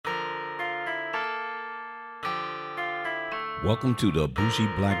Welcome to the Bougie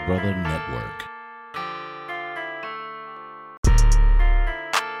Black Brother Network.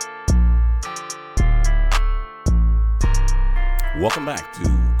 Welcome back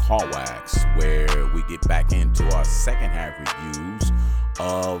to Car Wax, where we get back into our second half reviews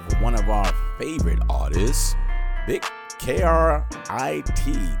of one of our favorite artists, Big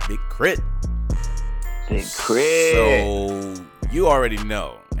K-R-I-T, Big K.R.I.T. Big K.R.I.T. So you already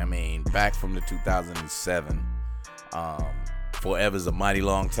know. I mean, back from the 2007, Forever's a Mighty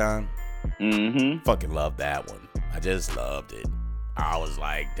Long Time. Mm-hmm. Fucking loved that one. I just loved it. I was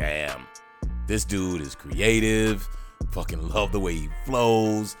like, damn, this dude is creative. Fucking love the way he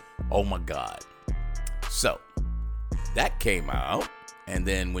flows. Oh my God. So that came out. And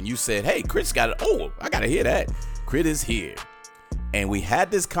then when you said, hey, Chris got it. Oh, I got to hear that. K.R.I.T. is here. And we had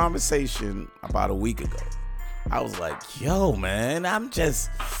this conversation about a week ago. I was like, yo, man, I'm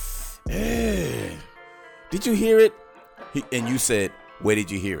just, did you hear it? And you said, where did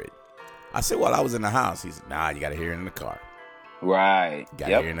you hear it? I said, well, I was in the house. He said, nah, you got to hear it in the car. Right. You got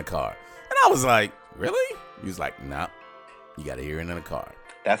to hear it in the car. And I was like, really? He was like, nah, you got to hear it in the car.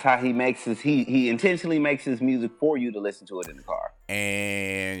 That's how he makes his, he intentionally makes his music for you to listen to it in the car.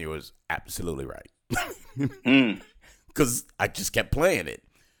 And you was absolutely right. Because I just kept playing it.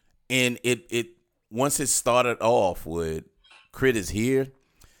 And it once it started off with K.R.I.T. is here,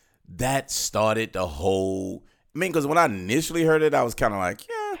 that started the whole, I mean, because when I initially heard it, I was kind of like,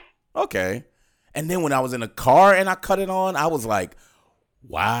 yeah, okay. And then when I was in the car and I cut it on, I was like,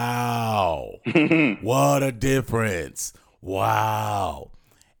 wow, what a difference. Wow.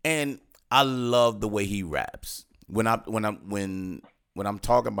 And I love the way he raps. When I'm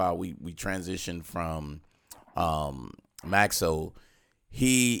talking about we transitioned from Maxo,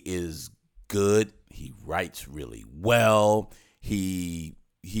 he is good. He writes really well. He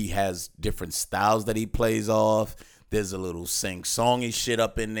has different styles that he plays off. There's a little sing-songy shit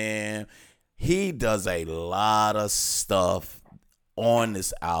up in there. He does a lot of stuff on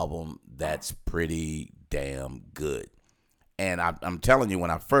this album that's pretty damn good. And I'm telling you,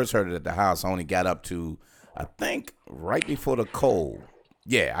 when I first heard it at the house, I only got up to, I think, right before the Cold.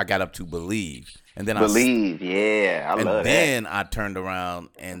 Yeah, I got up to Believe. And then Believe, yeah, I love that. And then I turned around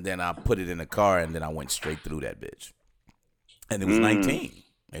and then I put it in the car and then I went straight through that bitch. And it was 19.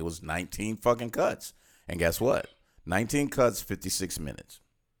 It was 19 fucking cuts. And guess what? 19 cuts, 56 minutes.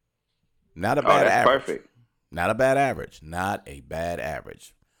 Not a bad average. Perfect. Not a bad average. Not a bad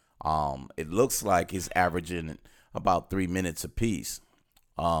average. It looks like he's averaging about 3 minutes apiece.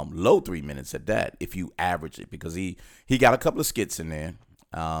 Low 3 minutes at that, if you average it, because he got a couple of skits in there.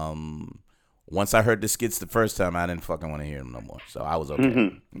 Once I heard the skits the first time, I didn't fucking want to hear them no more. So I was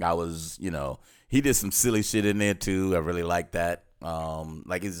okay. I was, he did some silly shit in there too. I really like that.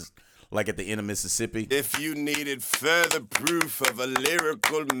 Like at the end of Mississippi. If you needed further proof of a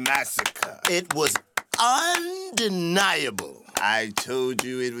lyrical massacre, it was undeniable. I told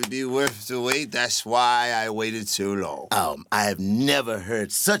you it would be worth the wait. That's why I waited so long. I have never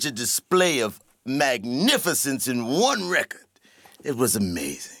heard such a display of magnificence in one record. It was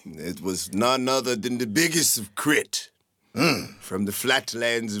amazing. It was none other than the biggest of K.R.I.T. From the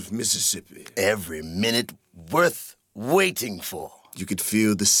flatlands of Mississippi. Every minute worth waiting for. You could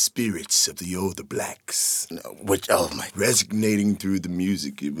feel the spirits of the older blacks. Resonating through the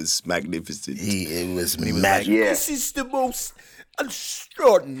music. It was magnificent. It was magic. Yeah. This is the most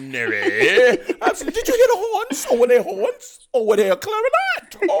extraordinary. I said, did you hear the horns? Oh, were they horns? Oh, were they a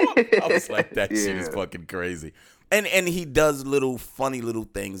clarinet? Oh. I was like, that shit is fucking crazy. And he does little funny little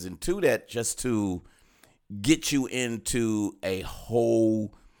things into that just to get you into a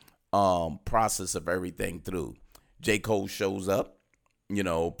whole process of everything through. J. Cole shows up,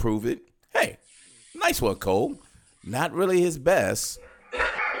 prove it. Hey, nice one, Cole. Not really his best.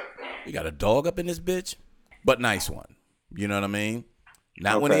 You got a dog up in this bitch, but nice one. You know what I mean?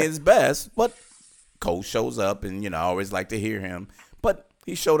 Not one of his best, but Cole shows up, and, I always like to hear him. But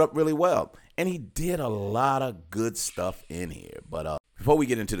he showed up really well. And he did a lot of good stuff in here. But before we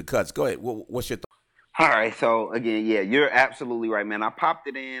get into the cuts, go ahead. What's your thought? All right. So, again, yeah, you're absolutely right, man. I popped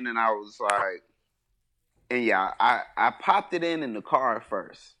it in, and I was like, and yeah, I popped it in the car at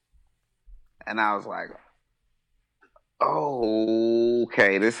first. And I was like, oh,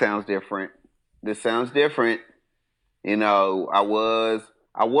 okay, this sounds different. I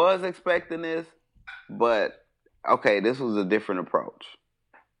was expecting this, but okay, this was a different approach.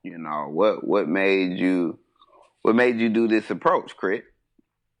 What made you do this approach, K.R.I.T.?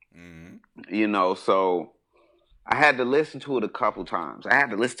 So I had to listen to it a couple times. I had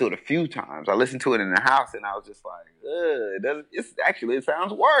to listen to it a few times. I listened to it in the house, and I was just like, it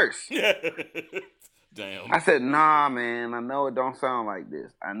sounds worse. Damn. I said, nah, man, I know it don't sound like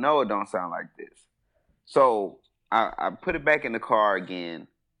this. I know it don't sound like this. So I put it back in the car again,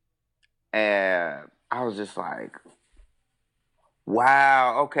 and I was just like,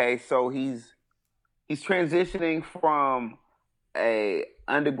 wow, okay, so he's transitioning from a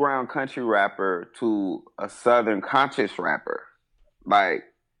underground country rapper to a southern conscious rapper. Like,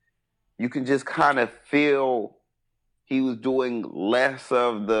 you can just kind of feel he was doing less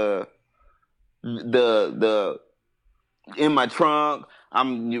of the in my trunk.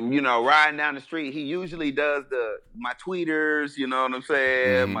 I'm riding down the street. He usually does my tweeters, you know what I'm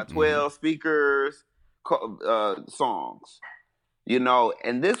saying? My 12 speakers songs,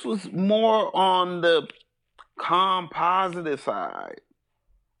 and this was more on the calm, positive side.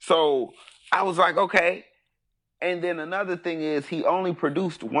 So I was like, okay. And then another thing is he only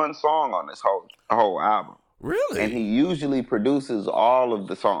produced one song on this whole album. Really? And he usually produces all of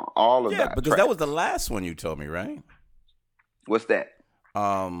the song, all of that. Yeah, because that was the last one you told me, right? What's that?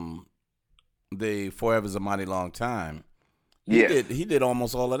 The Forever's a Mighty Long Time. Yeah. He did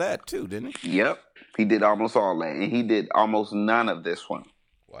almost all of that too, didn't he? Yep. He did almost all that. And he did almost none of this one.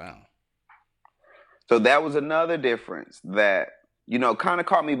 Wow. So that was another difference that, kind of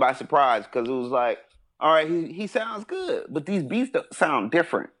caught me by surprise, because it was like, all right, he sounds good, but these beats sound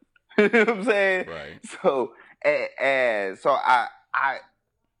different. You know what I'm saying? Right. So, so I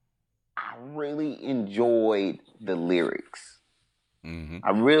really enjoyed the lyrics. Mm-hmm. I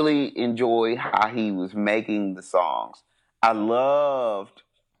really enjoyed how he was making the songs. I loved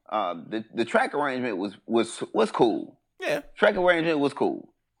the track arrangement was cool. Yeah, track arrangement was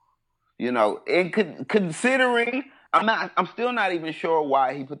cool. And considering I'm still not even sure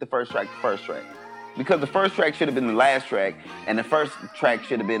why he put the first track. Because the first track should have been the last track, and the first track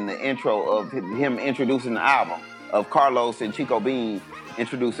should have been the intro of him introducing the album, of Carlos and Chico Bean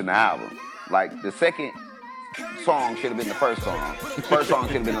introducing the album. Like, the second song should have been the first song. The first song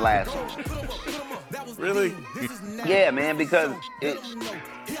should have been the last song. Really? Yeah, man, because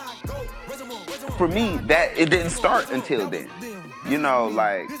for me, that it didn't start until then.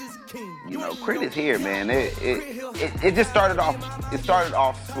 Crit is here, man. It just started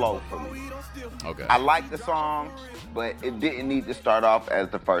off slow for me. Okay. I like the song, but it didn't need to start off as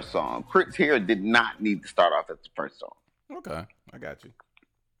the first song. Crit's Here did not need to start off as the first song. Okay, I got you.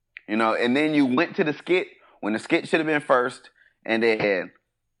 And then you went to the skit when the skit should have been first, and then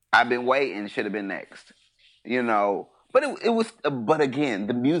I've Been Waiting should have been next. But it was. But again,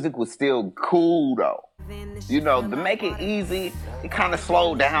 the music was still cool though. To make it easy, it kind of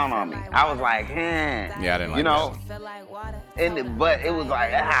slowed down on me. I was like, Yeah, I didn't like that. But it was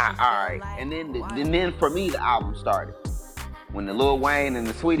like, all right. And then for me, the album started when the Lil Wayne and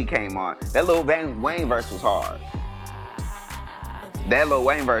the Sweetie came on. That Lil Wayne verse was hard. That Lil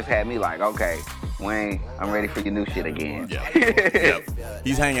Wayne verse had me like, okay, Wayne, I'm ready for your new shit again. Yep.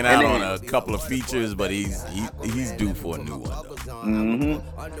 He's hanging out on a couple of features, but he's due for a new one.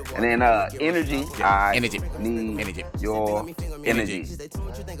 Mm-hmm. And then Energy. Energy. Need your energy.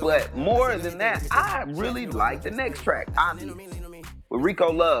 But more than that, I really like the next track, with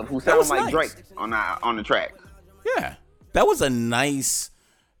Rico Love, who sounds like nice. Drake on the track. Yeah, that was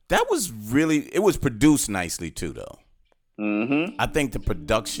it was produced nicely too, though. Mm-hmm. I think the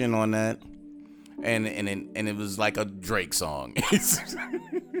production on that, and it was like a Drake song.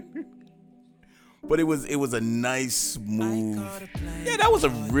 But it was a nice, smooth. Yeah, that was a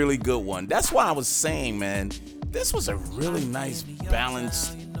really good one. That's why I was saying, man, this was a really nice,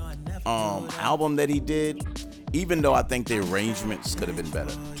 balanced album that he did. Even though I think the arrangements could have been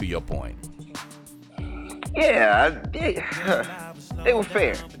better. To your point. Yeah, they were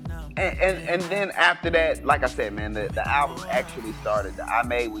fair. And then after that, like I said, man, the album actually started. The I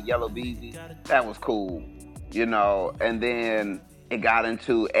Made with Yellow Beezy, that was cool, and then it got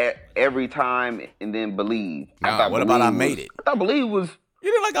into Every Time and then Believe. Nah, what about I Made It? I thought Believe was...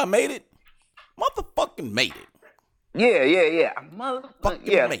 You didn't like I Made It? Motherfucking made it. Yeah.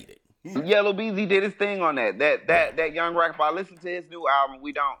 Motherfucking made it. Yellow Beezy did his thing on that. That young rapper, I listened to his new album,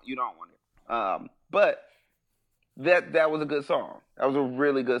 You Don't Want It. But that was a good song. That was a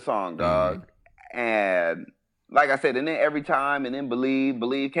really good song, dog. Mm-hmm. And like I said, and then Every Time and then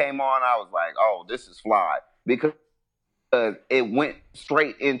Believe came on, I was like, oh, this is fly. Because it went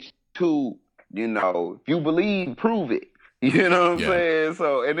straight into, if you believe, prove it. You know what I'm saying?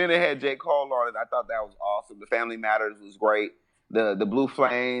 So, and then it had J. Cole on it. I thought that was awesome. The Family Matters was great. The Blue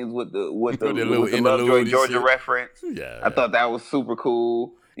Flames with the Lovejoy Georgia reference. Yeah, I thought that was super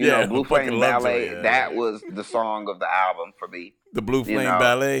cool. Blue Flame Ballet, that was the song of the album for me. The Blue Flame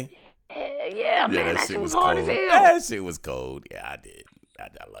Ballet? Man, that shit was hard as hell. That shit was cold. Yeah, I did. I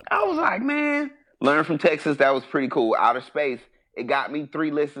loved it. I was like, man, Learn from Texas, that was pretty cool. Outer Space, it got me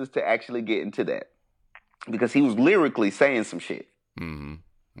 3 listens to actually get into that because he was lyrically saying some shit. Mm-hmm.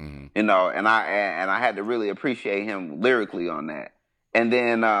 Mm-hmm. You know, and I had to really appreciate him lyrically on that. And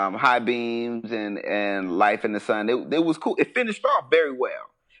then High Beams and Life in the Sun, it was cool. It finished off very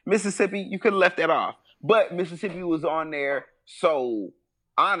well. Mississippi, you could have left that off. But Mississippi was on there, so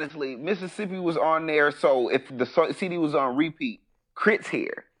honestly, Mississippi was on there, so if the CD was on repeat, Crit's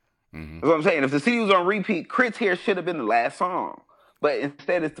Here. Mm-hmm. That's what I'm saying. If the CD was on repeat, Crit's Here should have been the last song. But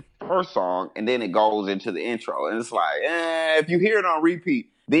instead, it's the first song, and then it goes into the intro. And it's like, if you hear it on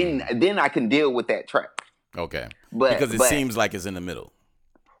repeat, then I can deal with that track. Okay. But because it seems like it's in the middle.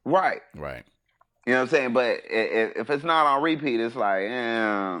 Right. Right. You know what I'm saying? But if it's not on repeat, it's like,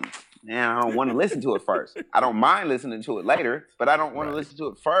 I don't want to listen to it first. I don't mind listening to it later, but I don't want to listen to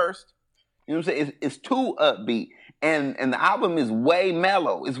it first. You know what I'm saying? It's too upbeat. And the album is way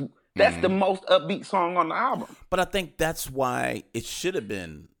mellow. That's the most upbeat song on the album. But I think that's why it should have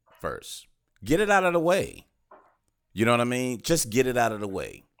been first. Get it out of the way. You know what I mean? Just get it out of the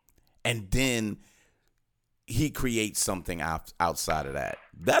way. And then he creates something outside of that.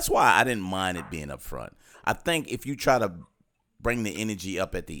 That's why I didn't mind it being up front. I think if you try to bring the energy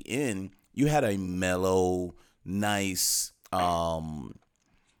up at the end, you had a mellow, nice, I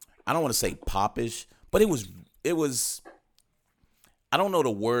don't want to say popish, but it was I don't know the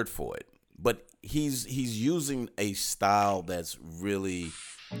word for it, but he's using a style that's really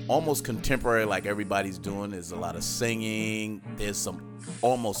almost contemporary, like everybody's doing. There's a lot of singing. There's some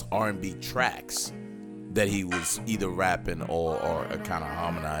almost R&B tracks that he was either rapping or kind of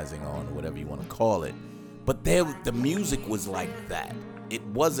harmonizing on, or whatever you want to call it. But the music was like that. It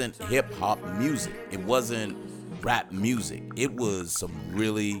wasn't hip-hop music. It wasn't rap music. It was some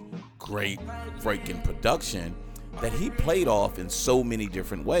really great freaking production that he played off in so many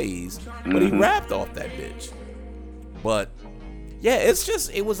different ways, but he rapped off that bitch. But yeah,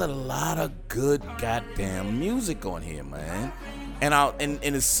 it was a lot of good goddamn music on here, man. And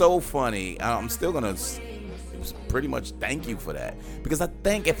it's so funny. I'm still gonna pretty much thank you for that, because I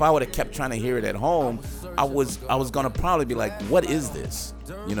think if I would have kept trying to hear it at home, I was gonna probably be like, what is this?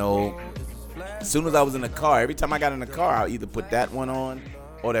 You know, as soon as I was in the car, every time I got in the car, I'll either put that one on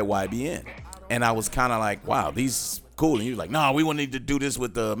or that YBN. And I was kind of like, wow, these cool. And he was like, no, we won't need to do this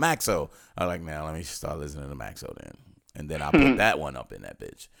with the Maxo. I was like, man, let me start listening to the Maxo then. And then I put that one up in that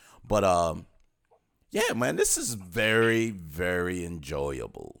bitch. But yeah, man, this is very, very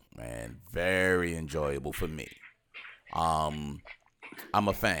enjoyable, man. Very enjoyable for me. I'm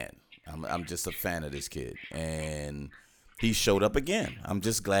a fan. I'm just a fan of this kid. And he showed up again. I'm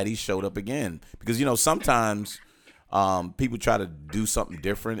just glad he showed up again. Because, you know, sometimes people try to do something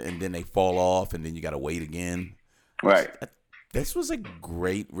different and then they fall off and then you got to wait again. Right. This was a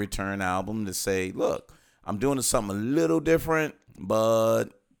great return album to say, look, I'm doing something a little different, but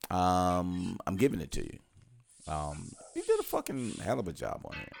I'm giving it to you. You did a fucking hell of a job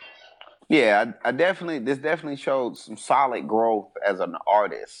on it. Yeah, this definitely showed some solid growth as an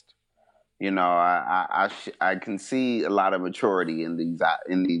artist. You know, I can see a lot of maturity in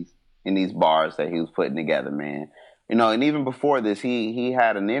these bars that he was putting together, man. You know, and even before this, he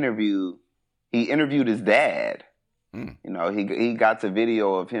had an interview. He interviewed his dad. You know, he got the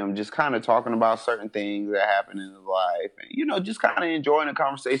video of him just kind of talking about certain things that happened in his life, and, you know, just kind of enjoying a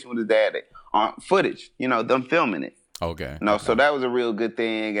conversation with his dad on footage. You know, them filming it. Okay. You know, so that was a real good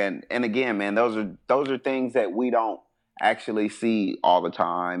thing. And again, man, those are things that we don't actually see all the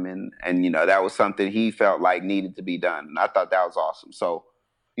time, and you know, that was something he felt like needed to be done, and I thought that was awesome. So,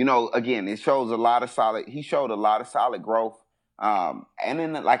 you know, again, he showed a lot of solid growth. And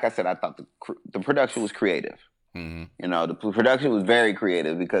then, like I said, I thought the production was creative. Mm-hmm. You know, the production was very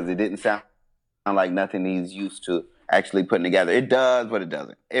creative because it didn't sound like nothing he's used to actually putting together. It does, but it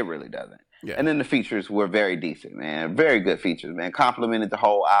doesn't. It really doesn't. Yeah. And then the features were very decent, man. Very good features, man. Complimented the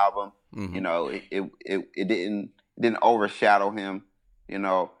whole album. Mm-hmm. You know, it didn't overshadow him, you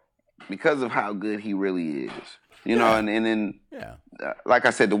know, because of how good he really is. You know, and then, like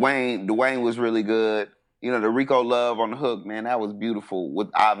I said, Dwayne was really good. You know, the Rico Love on the hook, man, that was beautiful with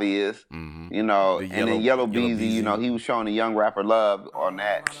Obvious. Mm-hmm. You know, and then Yellow Beezy, you know, he was showing a young rapper love on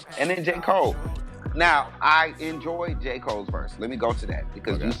that. And then J. Cole. Now, I enjoyed J. Cole's verse. Let me go to that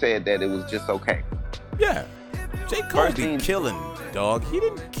because you said that it was just okay. Yeah. J. Cole be killing, dog. He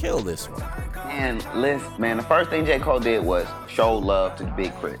didn't kill this one. And listen, man, the first thing J. Cole did was show love to the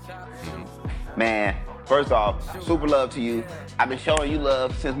Big Crit. Mm-hmm. Man, First off, super love to you. I've been showing you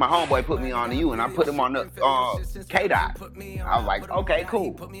love since my homeboy put me on to you, and I put him on the K-Dot. I was like, okay,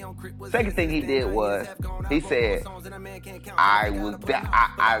 cool. Second thing he did was, he said, I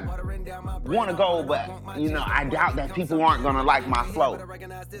want to go, but, I doubt that people aren't going to like my flow.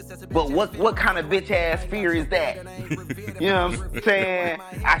 But what kind of bitch-ass fear is that? You know what I'm saying?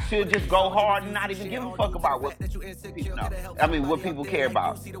 I should just go hard and not even give a fuck about what people know. What people care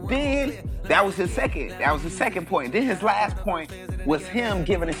about. Then, that was his second point. Then his last point was him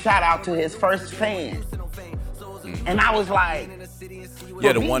giving a shout out to his first fan. And I was like...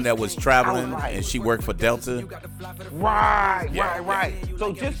 Yeah, the one that was traveling and she worked for Delta. Right.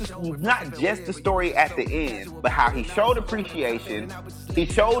 So not just the story at the end, but how he showed appreciation, he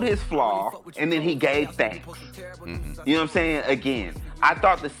showed his flaw, and then he gave thanks. Mm-hmm. You know what I'm saying? Again, I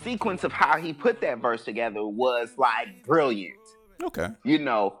thought the sequence of how he put that verse together was like brilliant. Okay.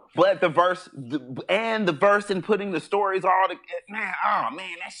 But the verse and putting the stories all together,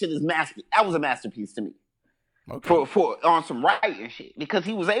 that shit is that was a masterpiece to me. Okay. For on some writing shit, because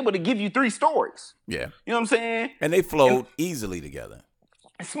he was able to give you 3 stories. Yeah. You know what I'm saying? And they flowed easily together.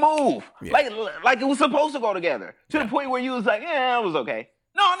 Smooth. Yeah. Like it was supposed to go together. To the point where you was like, yeah, it was okay.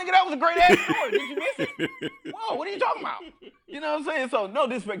 No, nigga, that was a great ass story. Did you miss it? Whoa, what are you talking about? You know what I'm saying? So no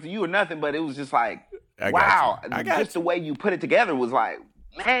disrespect to you or nothing, but it was just like, wow. Just the way you put it together was like,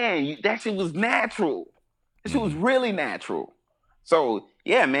 man, that shit was natural. That shit was really natural. So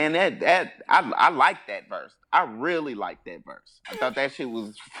yeah, man, that I like that verse. I really like that verse. I thought that shit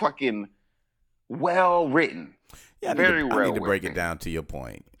was fucking well written. Yeah, I need to break it down to your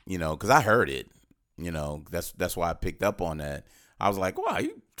point, because I heard it. That's why I picked up on that. I was like, wow,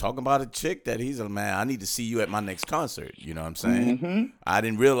 you talking about a chick that he's a man. I need to see you at my next concert. You know what I'm saying? Mm-hmm. I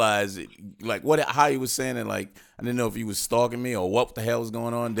didn't realize it, how he was saying it. Like, I didn't know if he was stalking me or what the hell was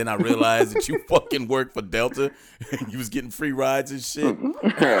going on. Then I realized that you fucking worked for Delta and you was getting free rides and shit.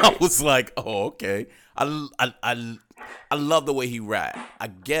 I was like, oh, okay. I love the way he rapped. I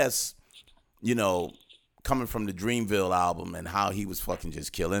guess, coming from the Dreamville album and how he was fucking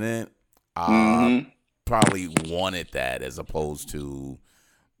just killing it, probably wanted that as opposed to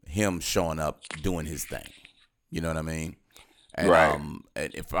him showing up doing his thing. You know what I mean? And, right.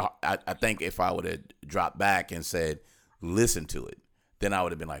 And if I think if I would have dropped back and said, listen to it, then I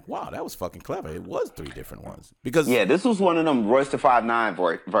would have been like, wow, that was fucking clever. It was 3 different ones. Because this was one of them Royce the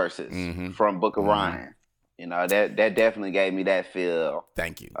 5'9" verses from Book of Ryan. That definitely gave me that feel.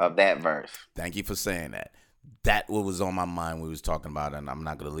 Thank you. Of that verse. Thank you for saying that. That what was on my mind when we was talking about it, and I'm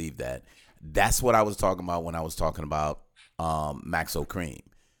not going to leave that. That's what I was talking about when I was talking about Maxo Cream.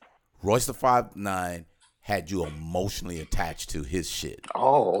 Royce the 5'9" had you emotionally attached to his shit.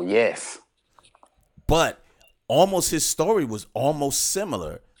 Oh, yes. But almost his story was almost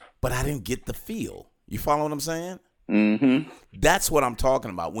similar, but I didn't get the feel. You follow what I'm saying? Mm-hmm. That's what I'm talking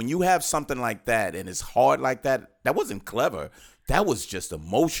about. When you have something like that and it's hard like that, that wasn't clever. That was just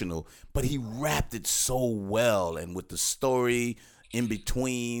emotional. But he rapped it so well, and with the story in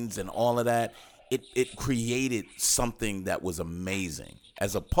betweens and all of that, it created something that was amazing,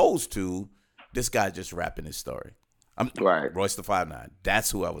 as opposed to this guy just rapping his story. Right. Royce the 5'9".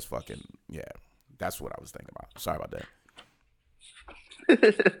 That's who I was fucking, that's what I was thinking about. Sorry about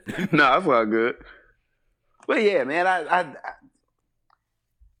that. No, that's all good. But yeah, man,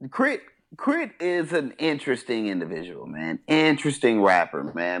 Crit is an interesting individual, man. Interesting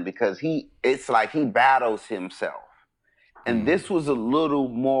rapper, man, because it's like he battles himself. And this was a little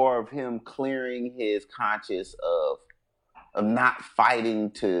more of him clearing his conscience of not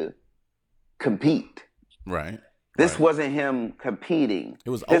fighting to compete. Right. This wasn't him competing.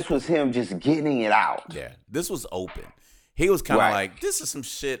 This was him just getting it out. Yeah. This was open. He was kind of like, this is some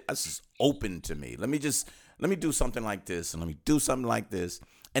shit that's just open to me. Let me do something like this, and let me do something like this.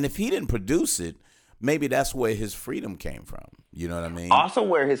 And if he didn't produce it, maybe that's where his freedom came from. You know what I mean? Also,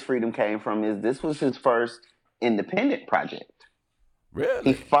 where his freedom came from is this was his first independent project. Really?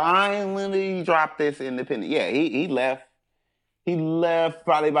 He finally dropped this independent. Yeah, he left. He left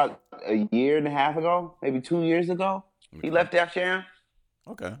probably about a year and a half ago, maybe 2 years ago. Okay. He left Def Jam.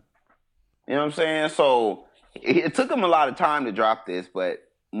 Okay. You know what I'm saying? So it took him a lot of time to drop this, but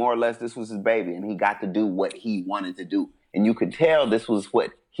more or less this was his baby, and he got to do what he wanted to do. And you could tell this was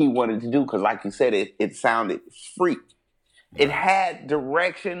what he wanted to do because, like you said, it sounded free. It had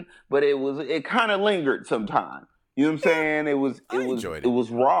direction, but it kind of lingered sometimes. You know what I'm saying? It was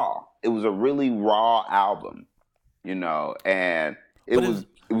raw. It was a really raw album, and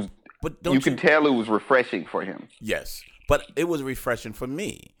you could tell it was refreshing for him. Yes, but it was refreshing for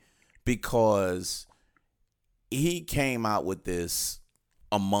me because he came out with this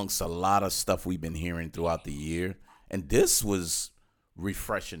amongst a lot of stuff we've been hearing throughout the year. And this was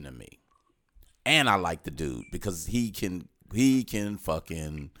refreshing to me. And I like the dude because he can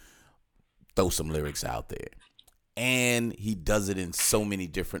fucking throw some lyrics out there. And he does it in so many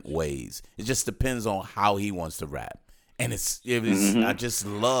different ways. It just depends on how he wants to rap. And I just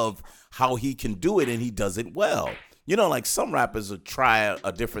love how he can do it, and he does it well. You know, like some rappers will try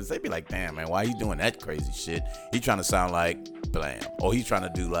a difference. They be like, damn, man, why he doing that crazy shit? He trying to sound like Blam. Or he's trying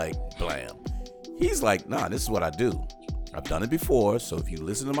to do like Blam. He's like, nah, this is what I do. I've done it before, so if you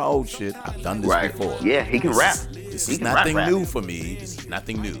listen to my old shit, I've done this before. Yeah, he can rap. This is nothing new for me. This is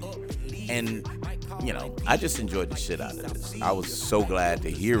nothing new. And, you know, I just enjoyed the shit out of this. I was so glad to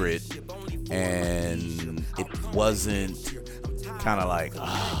hear it. And it wasn't kind of like,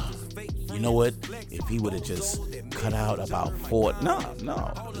 you know what? If he would have just cut out about 4.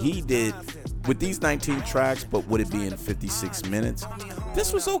 No. He did, with these 19 tracks, but would it be in 56 minutes?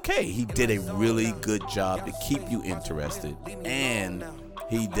 This was okay. He did a really good job to keep you interested. And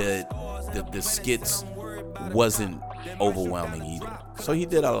he did, the skits wasn't overwhelming either. So he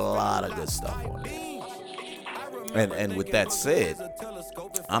did a lot of good stuff on it. And with that said,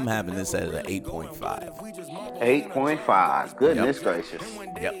 I'm having this at an 8.5. 8.5. Goodness gracious.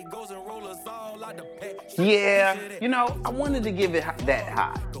 Yep. Yeah, you know, I wanted to give it that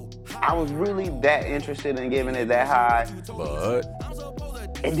high. I was really that interested in giving it that high. But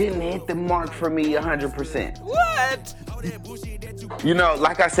it didn't hit the mark for me 100%. What? You know,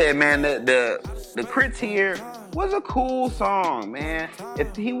 like I said, man, the Crits here was a cool song, man.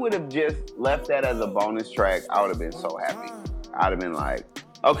 If he would have just left that as a bonus track, I would have been so happy. I'd have been like,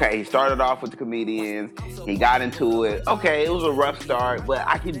 okay, he started off with the comedians. He got into it. Okay, it was a rough start, but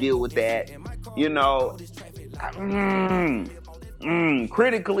I can deal with that. You know,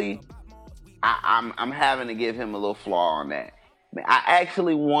 critically, I'm having to give him a little flaw on that. I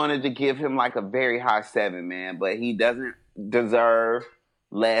actually wanted to give him like a very high 7, man, but he doesn't deserve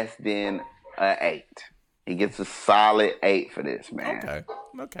less than an 8. He gets a solid 8 for this, man.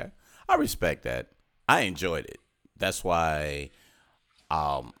 Okay. I respect that. I enjoyed it. That's why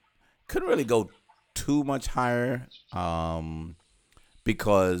couldn't really go too much higher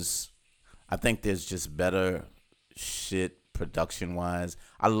because I think there's just better shit production-wise.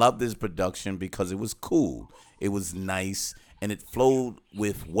 I love this production because it was cool. It was nice, and it flowed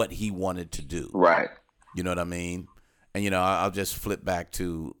with what he wanted to do. Right. You know what I mean? And, you know, I'll just flip back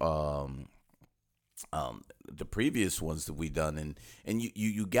to the previous ones that we done, and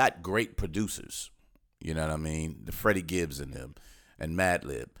you got great producers. You know what I mean? The Freddie Gibbs and them, and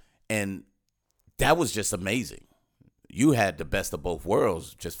Madlib. And that was just amazing. You had the best of both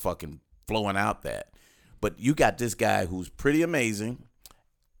worlds just fucking flowing out that. But you got this guy who's pretty amazing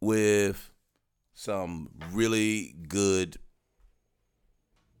with some really good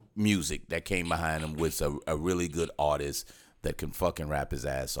music that came behind him with a really good artist that can fucking rap his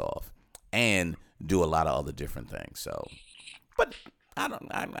ass off and do a lot of other different things. So, but I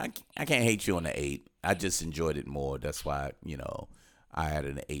can't hate you on the 8. I just enjoyed it more. That's why, you know, I had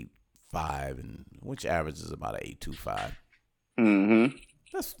an 8.5, and which average is about an 8.25. Mm-hmm.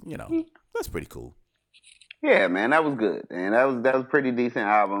 That's, you know, that's pretty cool. Yeah, man, that was good, and that was a pretty decent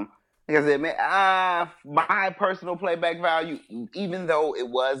album. Like I said, man, my personal playback value, even though it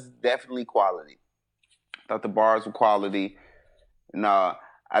was definitely quality, I thought the bars were quality. No,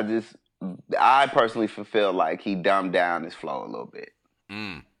 I personally feel like he dumbed down his flow a little bit.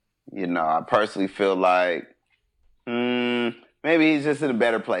 You know, I personally feel like maybe he's just in a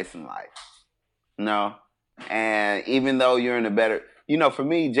better place in life. No, and even though you're in a better, you know, for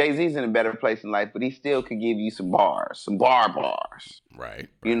me, Jay-Z's in a better place in life, but he still could give you some bars, some bars. Right.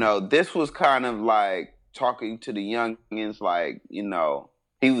 You know, this was kind of like talking to the youngins, like, you know,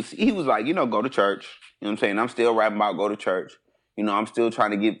 he was like, you know, go to church. You know what I'm saying? I'm still rapping about go to church. You know, I'm still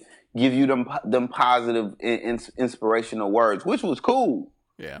trying to give you them positive, inspirational words, which was cool.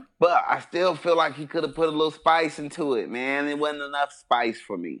 Yeah. But I still feel like he could have put a little spice into it, man. It wasn't enough spice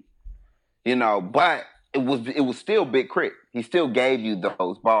for me. You know, but it was still Big Crit. He still gave you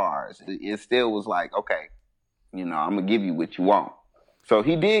those bars. It still was like, okay, you know, I'm gonna give you what you want. So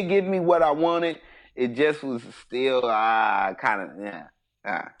he did give me what I wanted. It just was still kind of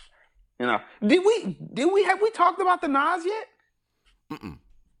you know. Have we talked about the Nas yet?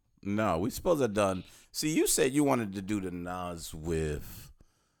 No, we supposed to have done. See, you said you wanted to do the Nas with.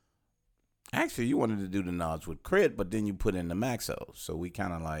 Actually, you wanted to do the Nas with Crit, but then you put in the Maxo. So we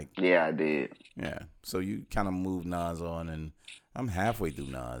kind of like. Yeah, I did. Yeah. So you kind of moved Nas on, and I'm halfway through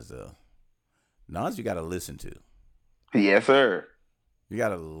Nas, though. Nas, you got to listen to. Yes, sir. You got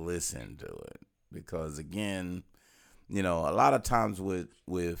to listen to it. Because, again, You know, a lot of times with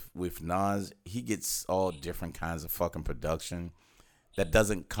Nas, he gets all different kinds of fucking production that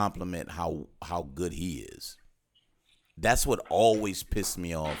doesn't complement how good he is. That's what always pissed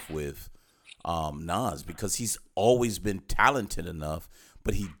me off with Nas, because he's always been talented enough,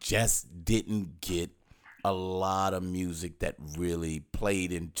 but he just didn't get a lot of music that really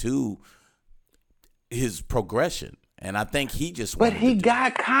played into his progression. And I think he just But he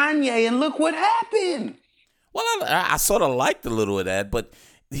got Kanye, and look what happened. Well, I sort of liked a little of that, but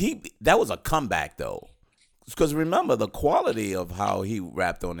that was a comeback though, because remember the quality of how he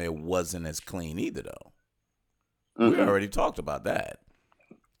rapped on there wasn't as clean either though. We already talked about that.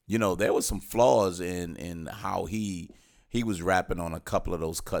 You know, there was some flaws in how he was rapping on a couple of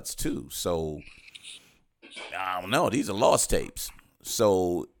those cuts too. So I don't know. These are lost tapes.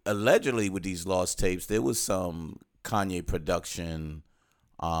 So allegedly with these lost tapes, there was some Kanye production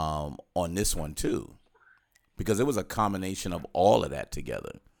on this one too, because it was a combination of all of that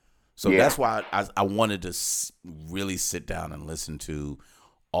together. So that's why I wanted to really sit down and listen to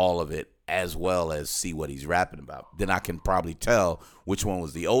all of it, as well as see what he's rapping about. Then I can probably tell which one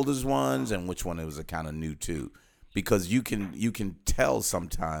was the oldest ones and which one it was a kind of new too, because you can tell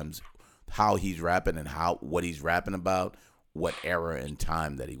sometimes how he's rapping and what he's rapping about, what era and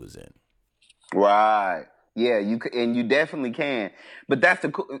time that he was in. Right. Yeah, you definitely can. But that's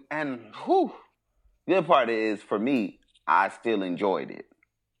the the other part is, for me, I still enjoyed it.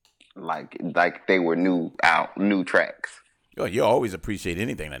 Like they were new tracks. Yo, you always appreciate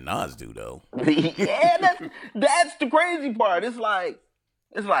anything that Nas do though. Yeah, that's the crazy part. It's like,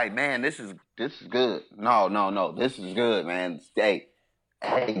 man, this is good. No, this is good, man. Hey,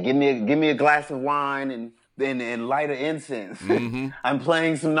 give me a glass of wine and light an incense. Mm-hmm. I'm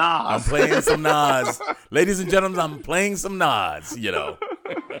playing some Nas. Ladies and gentlemen, I'm playing some Nas, you know.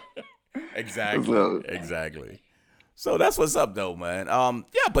 Exactly. So that's what's up though, man.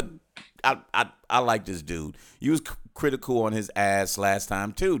 Yeah, but I like this dude. You was critical on his ass last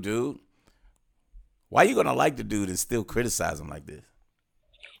time too, dude. Why you gonna like the dude and still criticize him like this?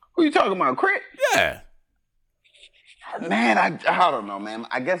 Who you talking about, Crit? Yeah. Man, I don't know, man.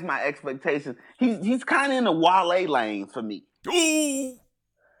 I guess my expectations. He's kind of in the Wale lane for me. Ooh.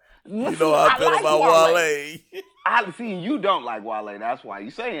 You know how I feel about Wale. I see you don't like Wale. That's why you're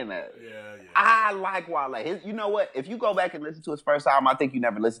saying that. Yeah. I like Wale. You know what? If you go back and listen to his first album, I think you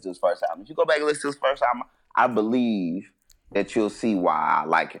never listened to his first album. If you go back and listen to his first album, I believe that you'll see why I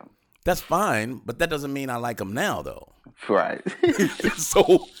like him. That's fine, but that doesn't mean I like him now, though. Right.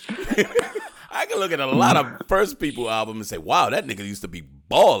 So I can look at a lot of First People albums and say, wow, that nigga used to be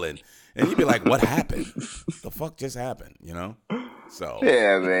balling. And you'd be like, what happened? The fuck just happened, you know? So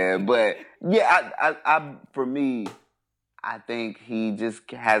yeah, man. But yeah, I for me, I think he just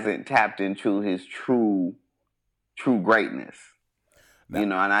hasn't tapped into his true greatness. Now, you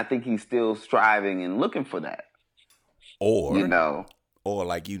know, and I think he's still striving and looking for that. Or, you know, or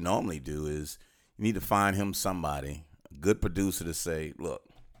like you normally do, is you need to find him somebody, a good producer, to say, look,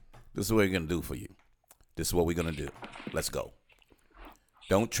 this is what we're gonna do for you. This is what we're gonna do. Let's go.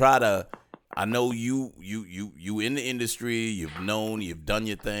 Don't try to. I know you in the industry. You've done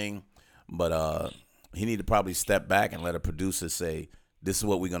your thing, but he need to probably step back and let a producer say, this is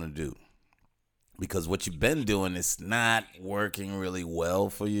what we're gonna do, because what you've been doing is not working really well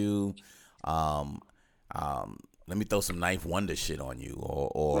for you. Let me throw some Knife Wonder shit on you,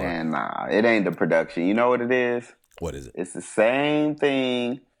 or man, nah, it ain't the production. You know what it is? What is it? It's the same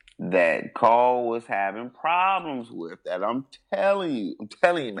thing that Cole was having problems with. That I'm telling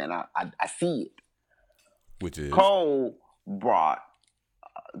you, man. I see it. Which is, Cole brought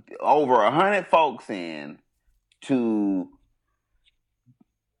over 100 folks in to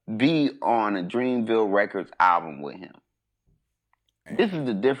be on a Dreamville Records album with him. This is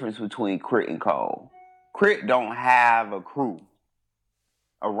the difference between Crit and Cole. Crit don't have a crew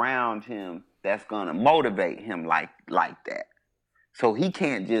around him that's gonna motivate him like that. So he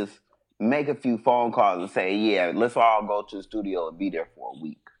can't just make a few phone calls and say, yeah, let's all go to the studio and be there for a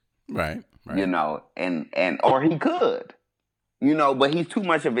week. Right. You know, and or he could, you know, but he's too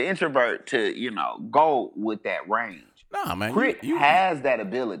much of an introvert to, you know, go with that range. Nah, man. Crit has that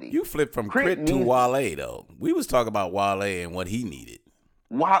ability. You flipped from Crit to Wale, though. We was talking about Wale and what he needed.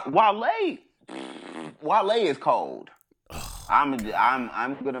 Wale is cold. I'm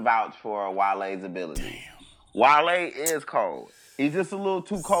gonna vouch for Wale's ability. Damn. Wale is cold. He's just a little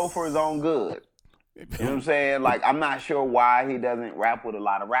too cold for his own good. You know what I'm saying? Like, I'm not sure why he doesn't rap with a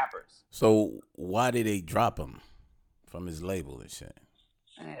lot of rappers. So why did they drop him from his label and shit?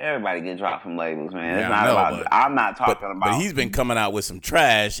 Everybody get dropped from labels, man. Yeah, It's not about. I'm not talking about. But he's been coming out with some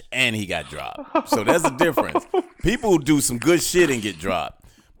trash and he got dropped. So there's a difference. People do some good shit and get dropped.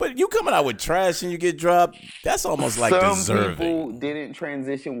 But you coming out with trash and you get dropped, that's almost like deserving. Some people didn't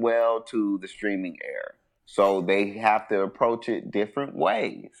transition well to the streaming era. So they have to approach it different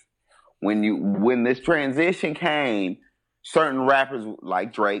ways. When this transition came, certain rappers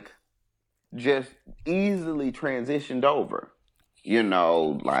like Drake just easily transitioned over.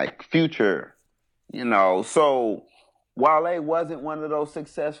 Like Future, so Wale wasn't one of those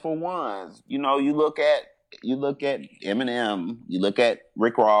successful ones. You look at Eminem, you look at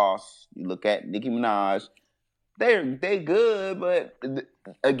Rick Ross, you look at Nicki Minaj. They good, but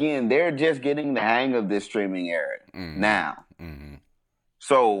again, they're just getting the hang of this streaming era now. Mm-hmm.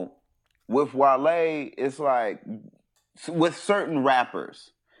 So with Wale, it's like with certain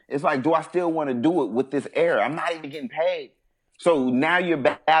rappers, it's like, do I still want to do it with this era? I'm not even getting paid. So now you're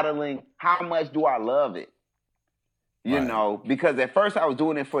battling, how much do I love it? Because at first I was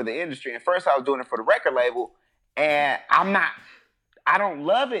doing it for the industry. At first I was doing it for the record label. And I don't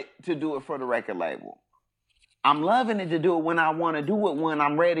love it to do it for the record label. I'm loving it to do it when I want to do it, when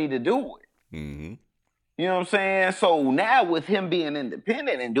I'm ready to do it. Mm-hmm. You know what I'm saying? So now with him being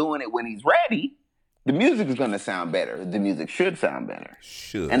independent and doing it when he's ready, the music is going to sound better. The music should sound better.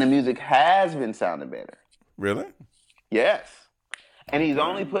 And the music has been sounding better. Really? Yes. And he's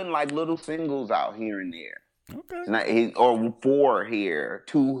only putting like little singles out here and there. Okay. Or 4 here,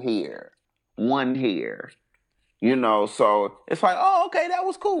 2 here, 1 here. So it's like, oh, okay, that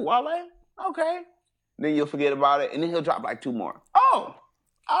was cool, Wale. Okay. Then you'll forget about it, and then he'll drop like 2 more. Oh,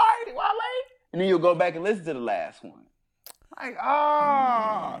 all right, Wale. And then you'll go back and listen to the last one. Like,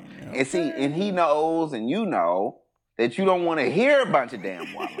 oh. Okay. And see, and he knows, and you know, that you don't want to hear a bunch of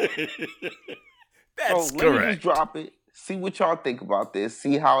damn Wale. That's so correct. Let me just drop it. See what y'all think about this.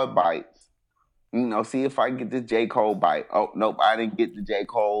 See how it bites. See if I can get this J. Cole bite. Oh, nope, I didn't get the J.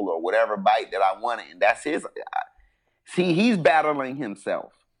 Cole or whatever bite that I wanted. And that's his. See, he's battling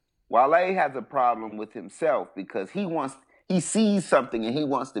himself. Wale has a problem with himself because he sees something and he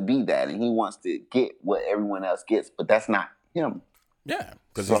wants to be that and he wants to get what everyone else gets, but that's not him. Yeah,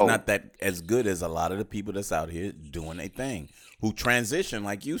 because he's not that as good as a lot of the people that's out here doing a thing, who transition,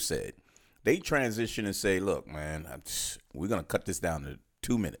 like you said. They transition and say, look, man, we're going to cut this down to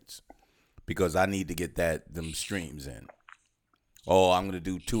 2 minutes because I need to get them streams in. Oh, I'm going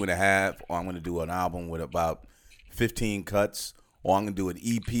to do 2.5, or I'm going to do an album with about 15 cuts, or I'm going to do an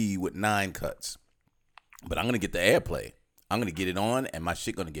EP with 9 cuts. But I'm going to get the airplay. I'm going to get it on, and my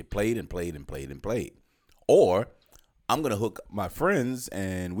shit going to get played and played and played and played. Or I'm going to hook my friends,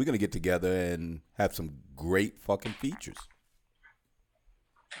 and we're going to get together and have some great fucking features.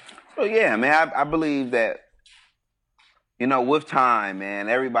 So, yeah, man, I believe that, with time, man,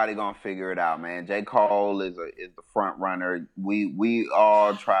 everybody going to figure it out, man. J. Cole is the front runner. We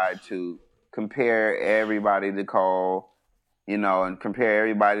all try to compare everybody to Cole, and compare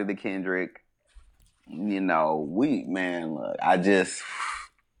everybody to Kendrick. Look,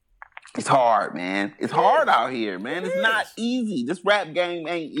 it's hard, man. It's hard out here, man. It's not easy. This rap game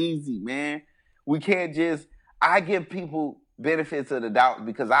ain't easy, man. We can't I give people benefits of the doubt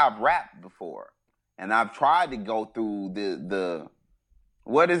because I've rapped before. And I've tried to go through the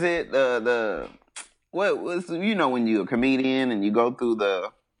what is it? When you're a comedian and you go through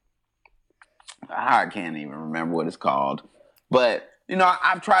I can't even remember what it's called. But,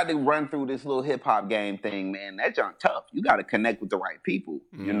 I've tried to run through this little hip hop game thing, man. That junk tough. You got to connect with the right people.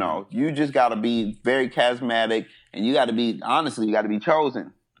 Mm. You just got to be very charismatic and you got to be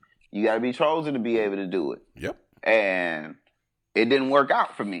chosen. You got to be chosen to be able to do it. Yep. And it didn't work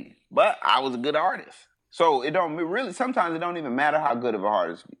out for me. But I was a good artist. So sometimes it don't even matter how good of an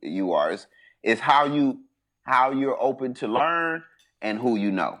artist you are. It's how you're open to learn and who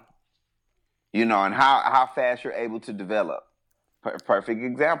you know. And how fast you're able to develop. Perfect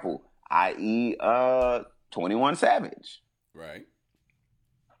example, i.e. 21 Savage. Right.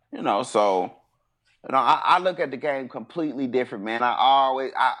 I look at the game completely different, man. I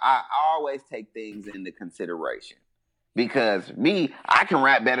always take things into consideration. Because I can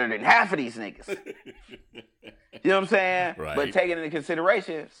rap better than half of these niggas. You know what I'm saying? Right. But taking into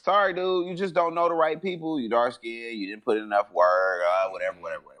consideration, sorry, dude, you just don't know the right people. You dark skinned, you didn't put in enough work, whatever.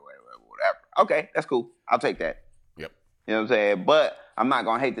 Okay, that's cool. I'll take that. Yep. You know what I'm saying? But I'm not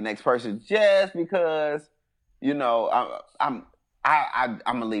gonna hate the next person just because, I'm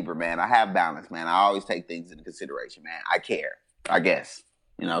a Libra, man. I have balance, man. I always take things into consideration, man. I care, I guess.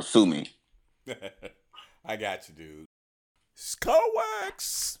 Sue me. I got you, dude.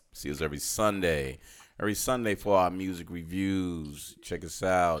 Skullwax. See us every Sunday every Sunday for our music reviews. Check us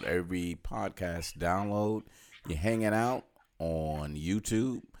out. Every podcast download. You're hanging out on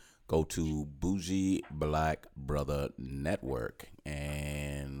YouTube. Go to Bougie Black Brother Network.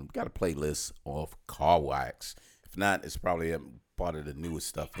 And we got a playlist of Car Wax. If not, it's probably a part of the newest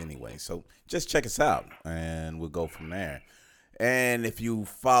stuff anyway. So just check us out, and we'll go from there. And if you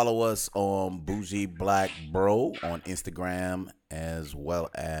follow us on Bougie Black Bro on Instagram as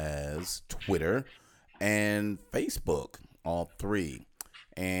well as Twitter and Facebook, all three.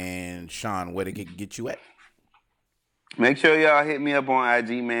 And Sean, where to get you at? Make sure y'all hit me up on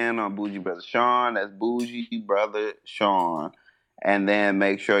IG, man, on Bougie Brother Sean. That's Bougie Brother Sean. And then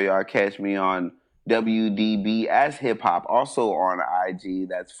make sure y'all catch me on WDB as Hip Hop, also on IG.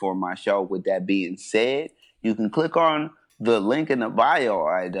 That's for my show. With that being said, you can click on the link in the bio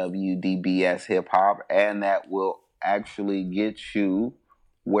at WDBS Hip Hop, and that will actually get you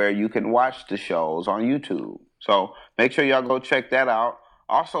where you can watch the shows on YouTube. So make sure y'all go check that out.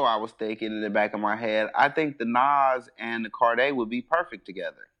 Also, I was thinking in the back of my head, I think the Nas and the Cordae would be perfect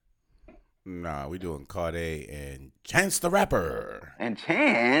together. Nah, we doing Cordae and Chance the Rapper. And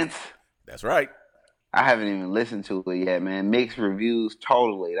Chance? That's right. I haven't even listened to it yet, man. Mixed reviews,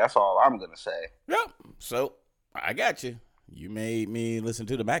 totally. That's all I'm going to say. Yep. So I got you. You made me listen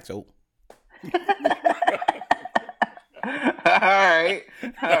to the Maxo.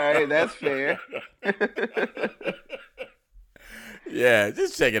 All right, that's fair. Yeah,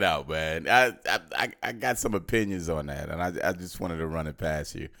 just check it out, man. I got some opinions on that, and I just wanted to run it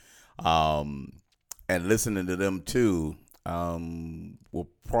past you. And listening to them too will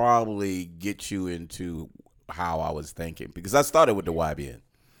probably get you into how I was thinking, because I started with the YBN,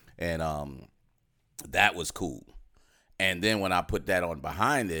 and that was cool. And then when I put that on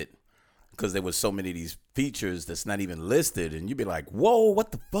behind it, because there was so many of these features that's not even listed, and you'd be like, whoa,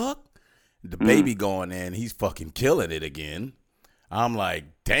 what the fuck? The baby going in, he's fucking killing it again. I'm like,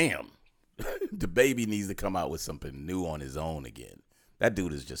 damn, the baby needs to come out with something new on his own again. That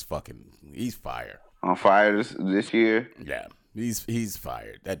dude is just fucking, he's fire. On fire this year? Yeah, he's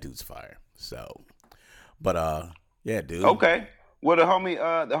fired. That dude's fire. So, but yeah, dude. Okay. Well, the homie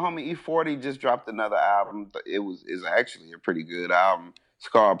E40 just dropped another album. It's actually a pretty good album. It's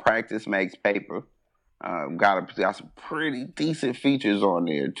called Practice Makes Paper. Got some pretty decent features on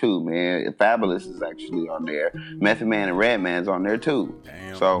there too, man. Fabulous is actually on there. Method Man and Redman's on there too.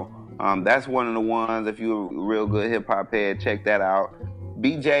 Damn. So that's one of the ones. If you're a real good hip hop head, check that out.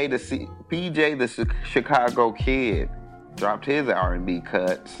 BJ the Chicago Kid dropped his R&B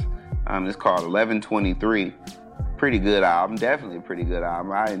cuts. It's called 1123. Pretty good album, definitely a pretty good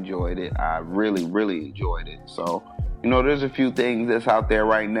album. I enjoyed it. I really, really enjoyed it. So, there's a few things that's out there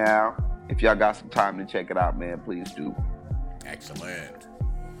right now. If y'all got some time to check it out, man, please do. Excellent.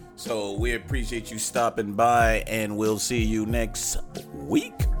 So we appreciate you stopping by, and we'll see you next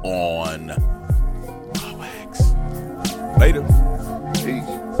week on Wax. Later.